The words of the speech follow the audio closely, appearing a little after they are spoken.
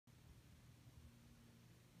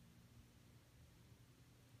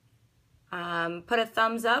Put a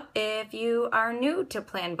thumbs up if you are new to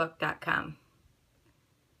planbook.com.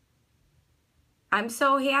 I'm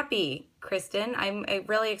so happy, Kristen. I'm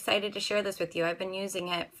really excited to share this with you. I've been using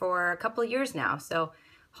it for a couple of years now, so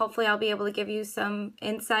hopefully I'll be able to give you some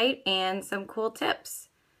insight and some cool tips.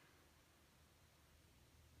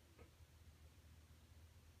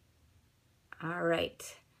 All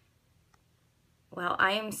right. Well,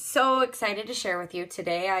 I am so excited to share with you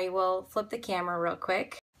today. I will flip the camera real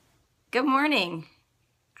quick. Good morning.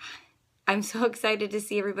 I'm so excited to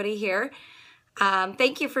see everybody here.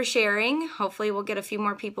 Thank you for sharing. Hopefully we'll get a few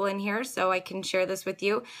more people in here so I can share this with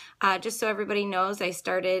you. Just so everybody knows, I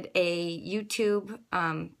started a YouTube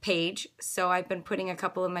page, so I've been putting a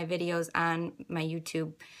couple of my videos on my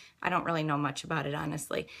YouTube. I don't really know much about it,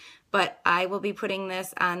 honestly, but I will be putting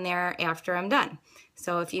this on there after I'm done.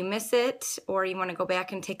 So if you miss it or you want to go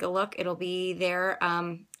back and take a look, it'll be there.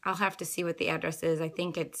 I'll have to see what the address is. I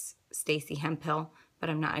think it's Stacy Hemphill, but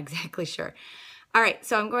I'm not exactly sure. All right,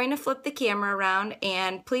 so I'm going to flip the camera around,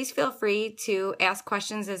 and please feel free to ask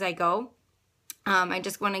questions as I go. I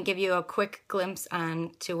just want to give you a quick glimpse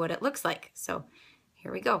on to what it looks like. So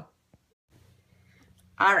here we go.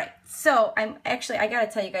 All right, so I got to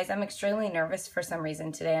tell you guys, I'm extremely nervous for some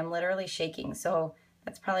reason today. I'm literally shaking, so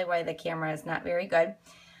that's probably why the camera is not very good.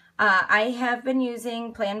 I have been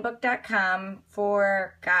using planbook.com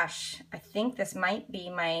for, gosh, I think this might be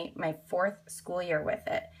my 4th school year with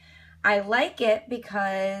it. I like it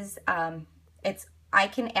because I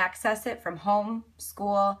can access it from home,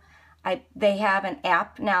 school. They have an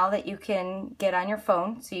app now that you can get on your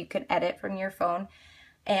phone, so you can edit from your phone.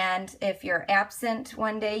 And if you're absent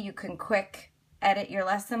one day, you can quick edit your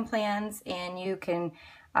lesson plans, and you can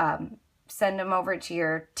send them over to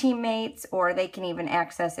your teammates, or they can even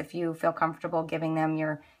access if you feel comfortable giving them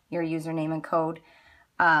your username and code.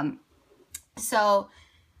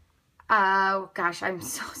 Gosh, I'm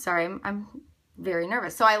so sorry. I'm very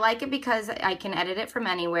nervous. So I like it because I can edit it from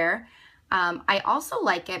anywhere. I also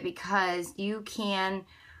like it because you can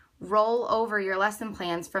roll over your lesson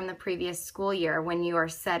plans from the previous school year when you are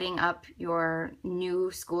setting up your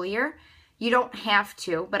new school year. You don't have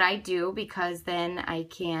to, but I do, because then I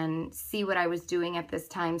can see what I was doing at this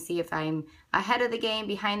time, see if I'm ahead of the game,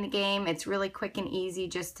 behind the game. It's really quick and easy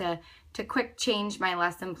just to quick change my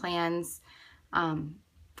lesson plans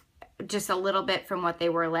just a little bit from what they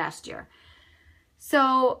were last year.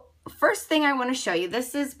 So first thing I want to show you,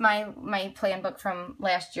 this is my plan book from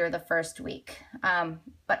last year, the first week.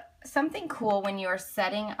 But something cool when you're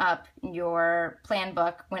setting up your plan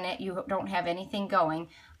book, when you don't have anything going,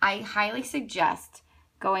 I highly suggest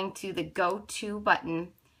going to the Go To button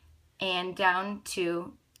and down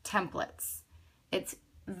to templates. It's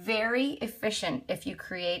very efficient if you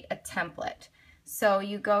create a template. So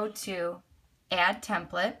you go to Add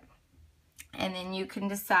Template, and then you can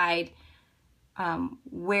decide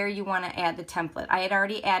where you want to add the template. I had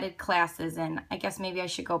already added classes, and I guess maybe I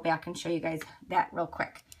should go back and show you guys that real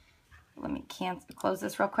quick. Let me close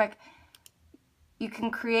this real quick. You can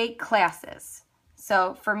create classes.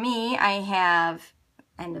 So for me, I have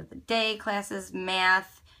end of the day classes,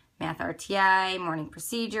 math RTI, morning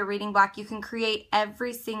procedure, reading block. You can create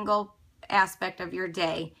every single aspect of your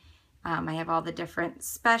day. I have all the different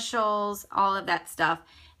specials, all of that stuff.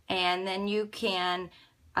 And then you can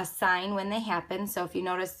assign when they happen. So if you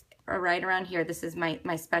notice right around here, this is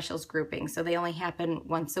my specials grouping. So they only happen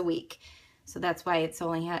once a week. So that's why it's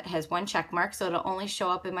only has one check mark. So it'll only show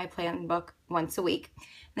up in my plan book once a week.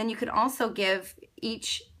 Then you can also give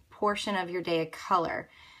each portion of your day a color.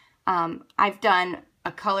 I've done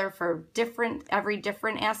a color for every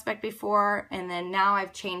different aspect before, and then now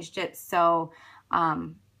I've changed it so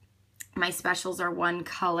my specials are one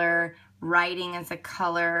color, writing is a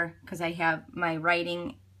color, because I have my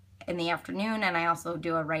writing in the afternoon, and I also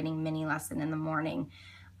do a writing mini lesson in the morning.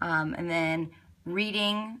 And then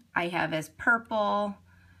reading I have as purple.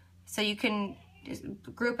 So you can just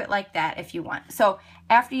group it like that if you want. So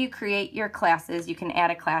after you create your classes, you can add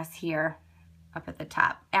a class here up at the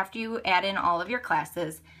top. After you add in all of your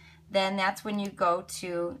classes, then that's when you go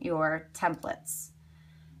to your templates.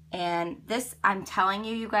 And this, I'm telling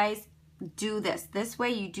you, you guys, do this. This way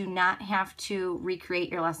you do not have to recreate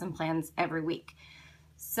your lesson plans every week.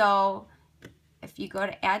 So if you go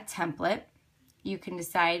to Add Template, you can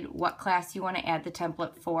decide what class you want to add the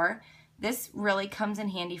template for. This really comes in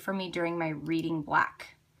handy for me during my reading block.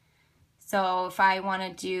 So if I want to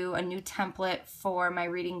do a new template for my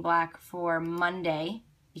reading block for Monday,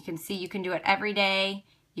 you can see you can do it every day.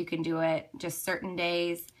 You can do it just certain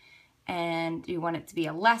days. And do you want it to be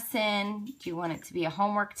a lesson? Do you want it to be a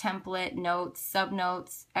homework template, notes,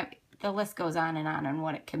 subnotes? the list goes on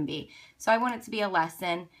what it can be. So I want it to be a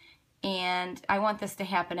lesson, and I want this to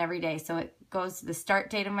happen every day. So it goes to the start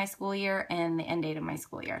date of my school year and the end date of my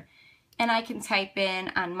school year. And I can type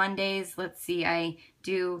in on Mondays, let's see, I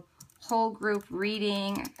do whole group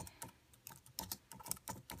reading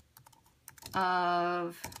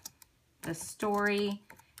of the story.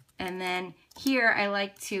 And then here I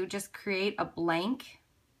like to just create a blank,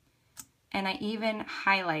 and I even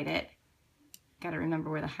highlight it. Got to remember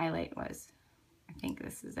where the highlight was. I think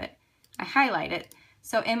this is it. I highlight it.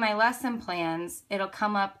 So in my lesson plans, it'll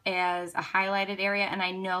come up as a highlighted area, and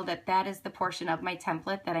I know that that is the portion of my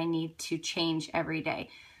template that I need to change every day.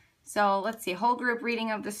 So let's see, whole group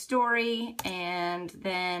reading of the story, and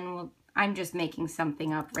then I'm just making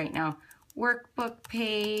something up right now. Workbook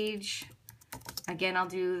page. Again, I'll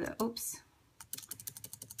do the, oops.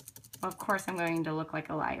 Well, of course, I'm going to look like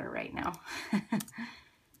a liar right now.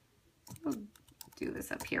 We'll do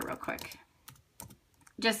this up here real quick,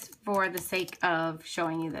 just for the sake of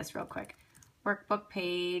showing you this real quick. Workbook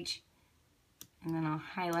page, and then I'll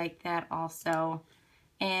highlight that also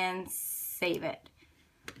and save it.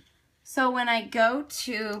 So when I go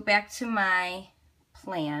back to my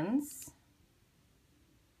plans,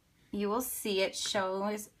 you will see it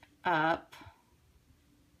shows up.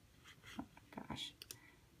 Oh, gosh.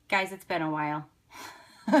 Guys, it's been a while.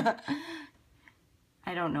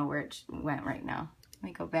 I don't know where it went right now. Let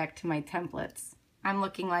me go back to my templates. I'm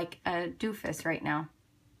looking like a doofus right now.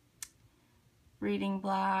 Reading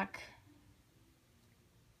block.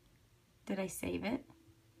 Did I save it?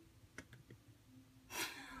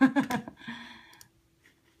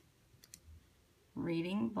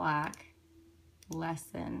 Reading block,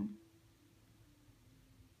 lesson.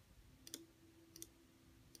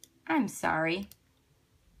 I'm sorry.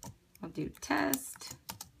 I'll do test,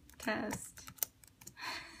 test.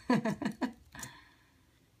 And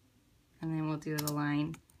then we'll do the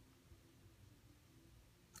line.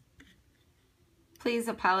 Please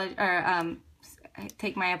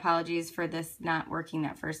take my apologies for this not working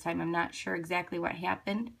that first time. I'm not sure exactly what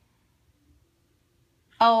happened.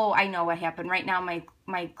 Oh, I know what happened. Right now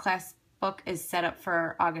my class book is set up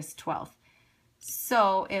for August 12th.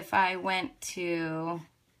 So if I went to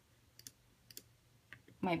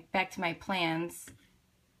back to my plans,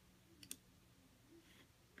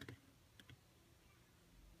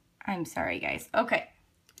 I'm sorry guys. Okay.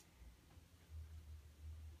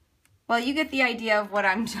 Well, you get the idea of what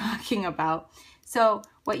I'm talking about. So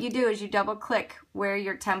what you do is you double click where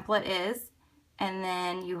your template is, and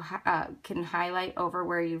then you can highlight over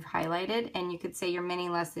where you've highlighted, and you could say your mini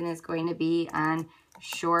lesson is going to be on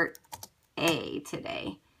short A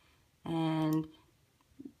today. And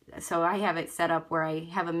so I have it set up where I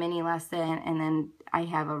have a mini lesson, and then I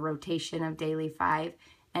have a rotation of daily 5.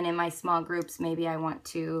 And in my small groups, maybe I want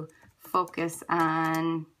to focus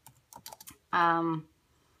on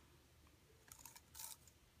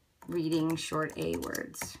reading short A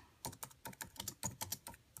words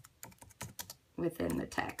within the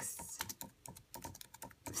text.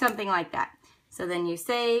 Something like that. So then you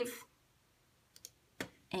save,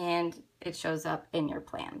 and it shows up in your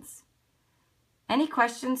plans. Any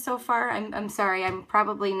questions so far? I'm sorry, I'm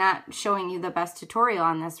probably not showing you the best tutorial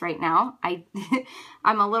on this right now.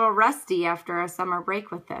 I'm a little rusty after a summer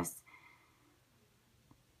break with this.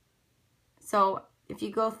 So if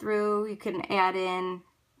you go through, you can add in,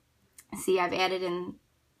 see I've added in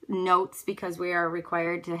notes because we are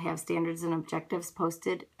required to have standards and objectives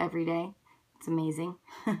posted every day. It's amazing.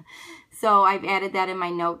 So I've added that in my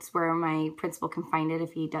notes where my principal can find it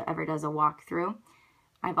if he ever does a walkthrough.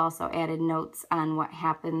 I've also added notes on what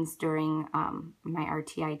happens during my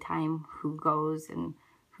RTI time, who goes and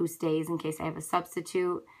who stays in case I have a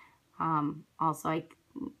substitute. Also, I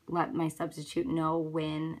let my substitute know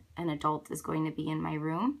when an adult is going to be in my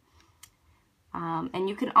room. And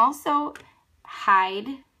you can also hide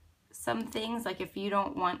some things, like if you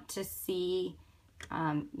don't want to see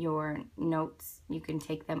your notes, you can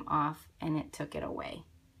take them off, and it took it away.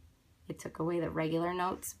 It took away the regular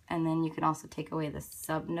notes, and then you can also take away the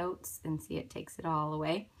sub notes, and see it takes it all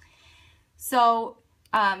away. So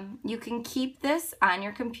you can keep this on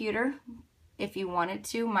your computer if you wanted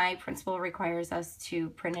to. My principal requires us to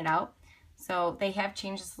print it out. So they have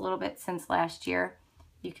changed this a little bit since last year.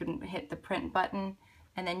 You can hit the print button,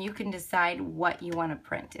 and then you can decide what you want to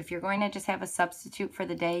print. If you're going to just have a substitute for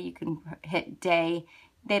the day, you can hit day.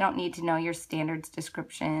 They don't need to know your standards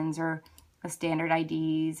descriptions or the standard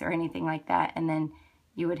IDs or anything like that, and then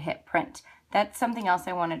you would hit print. That's something else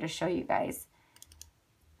I wanted to show you guys.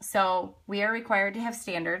 So we are required to have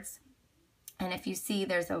standards, and if you see,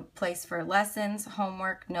 there's a place for lessons,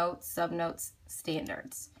 homework, notes, subnotes,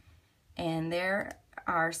 standards. And there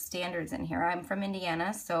are standards in here. I'm from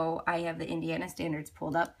Indiana, so I have the Indiana standards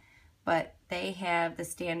pulled up, but they have the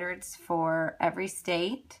standards for every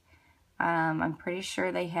state. I'm pretty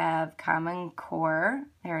sure they have Common Core.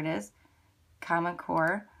 There it is, Common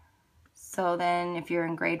Core. So then if you're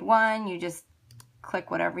in grade 1, you just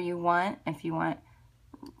click whatever you want. If you want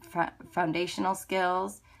foundational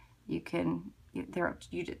skills, you can,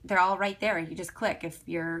 they're all right there. You just click. If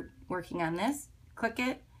you're working on this, click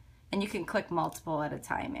it, and you can click multiple at a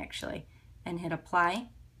time actually, and hit apply.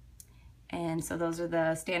 And so those are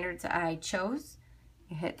the standards I chose.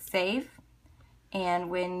 You hit save, and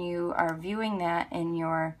when you are viewing that in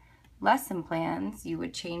your lesson plans, you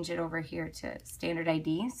would change it over here to standard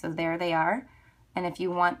ID. So there they are. And if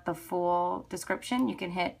you want the full description, you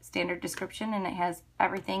can hit standard description, and it has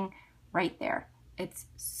everything right there. It's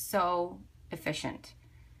so efficient.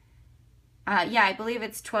 Yeah, I believe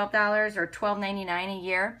it's $12 or $12.99 a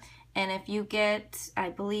year. And if you get, I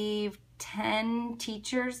believe, 10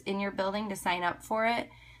 teachers in your building to sign up for it,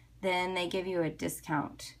 then they give you a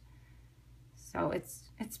discount. So it's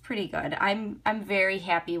pretty good. I'm very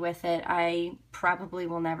happy with it. I probably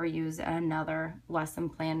will never use another lesson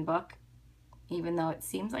plan book, even though it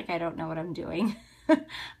seems like I don't know what I'm doing.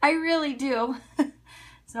 I really do.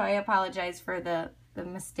 So I apologize for the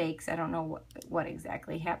mistakes. I don't know what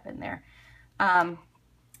exactly happened there.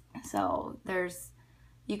 So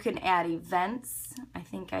you can add events. I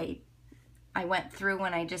think I went through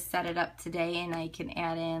when I just set it up today, and I can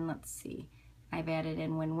add in, let's see, I've added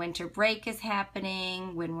in when winter break is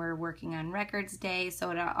happening, when we're working on Records Day, so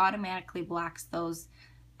it automatically blocks those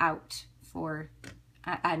out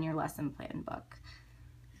on your lesson plan book.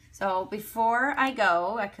 So before I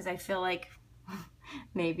go, because I feel like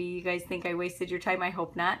maybe you guys think I wasted your time, I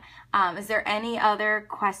hope not. Is there any other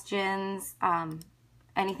questions?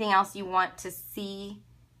 Anything else you want to see?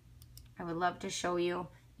 I would love to show you.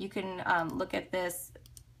 You can look at this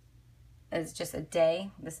as just a day.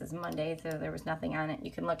 This is Monday, so there was nothing on it.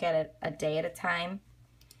 You can look at it a day at a time.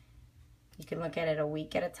 You can look at it a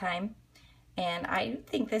week at a time. And I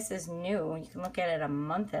think this is new. You can look at it a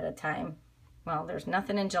month at a time. Well, there's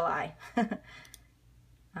nothing in July.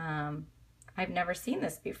 I've never seen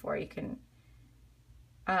this before. You can,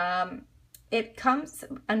 it comes,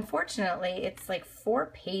 unfortunately, it's like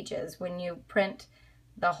 4 pages when you print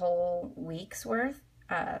the whole week's worth.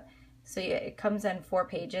 So it comes in 4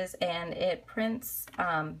 pages, and it prints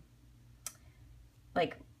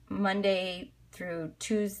like Monday through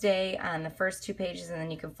Tuesday on the first 2 pages, and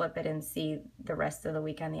then you can flip it and see the rest of the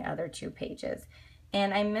week on the other 2 pages.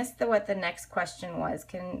 And I missed what the next question was.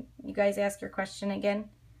 Can you guys ask your question again?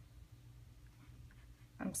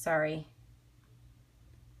 I'm sorry.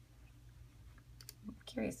 I'm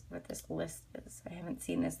curious what this list is. I haven't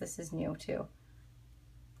seen this. This is new too.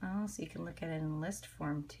 Oh, so you can look at it in list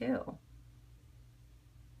form too.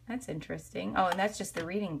 That's interesting. Oh, and that's just the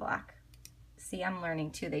reading block. See, I'm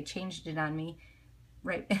learning too. They changed it on me.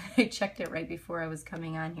 Right, I checked it right before I was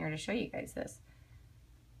coming on here to show you guys this.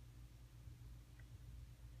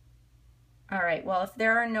 All right, well, if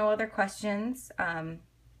there are no other questions,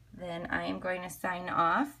 then I am going to sign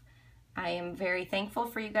off. I am very thankful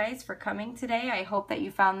for you guys for coming today. I hope that you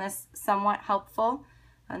found this somewhat helpful.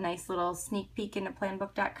 A nice little sneak peek into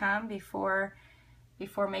planbook.com before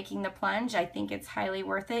making the plunge. I think it's highly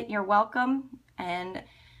worth it. You're welcome. And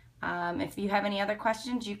if you have any other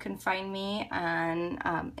questions, you can find me on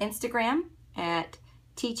Instagram at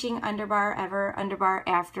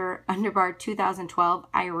teaching_ever_after_2012.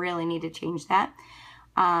 I really need to change that.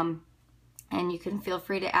 And you can feel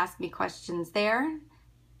free to ask me questions there.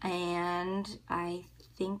 And I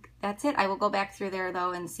think that's it. I will go back through there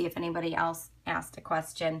though and see if anybody else asked a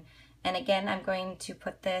question. And again, I'm going to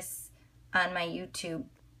put this on my YouTube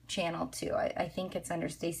channel too. I think it's under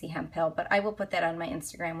Stacy Hemphill, but I will put that on my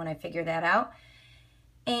Instagram when I figure that out.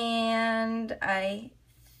 And I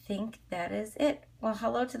think that is it. Well,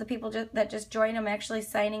 hello to the people that just joined. I'm actually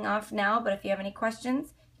signing off now, but if you have any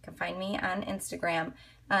questions, you can find me on Instagram.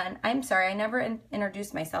 And I'm sorry, I never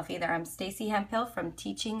introduced myself either. I'm Stacy Hemphill from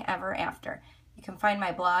Teaching Ever After. You can find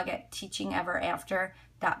my blog at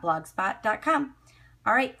teachingeverafter.blogspot.com.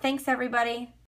 All right, thanks everybody.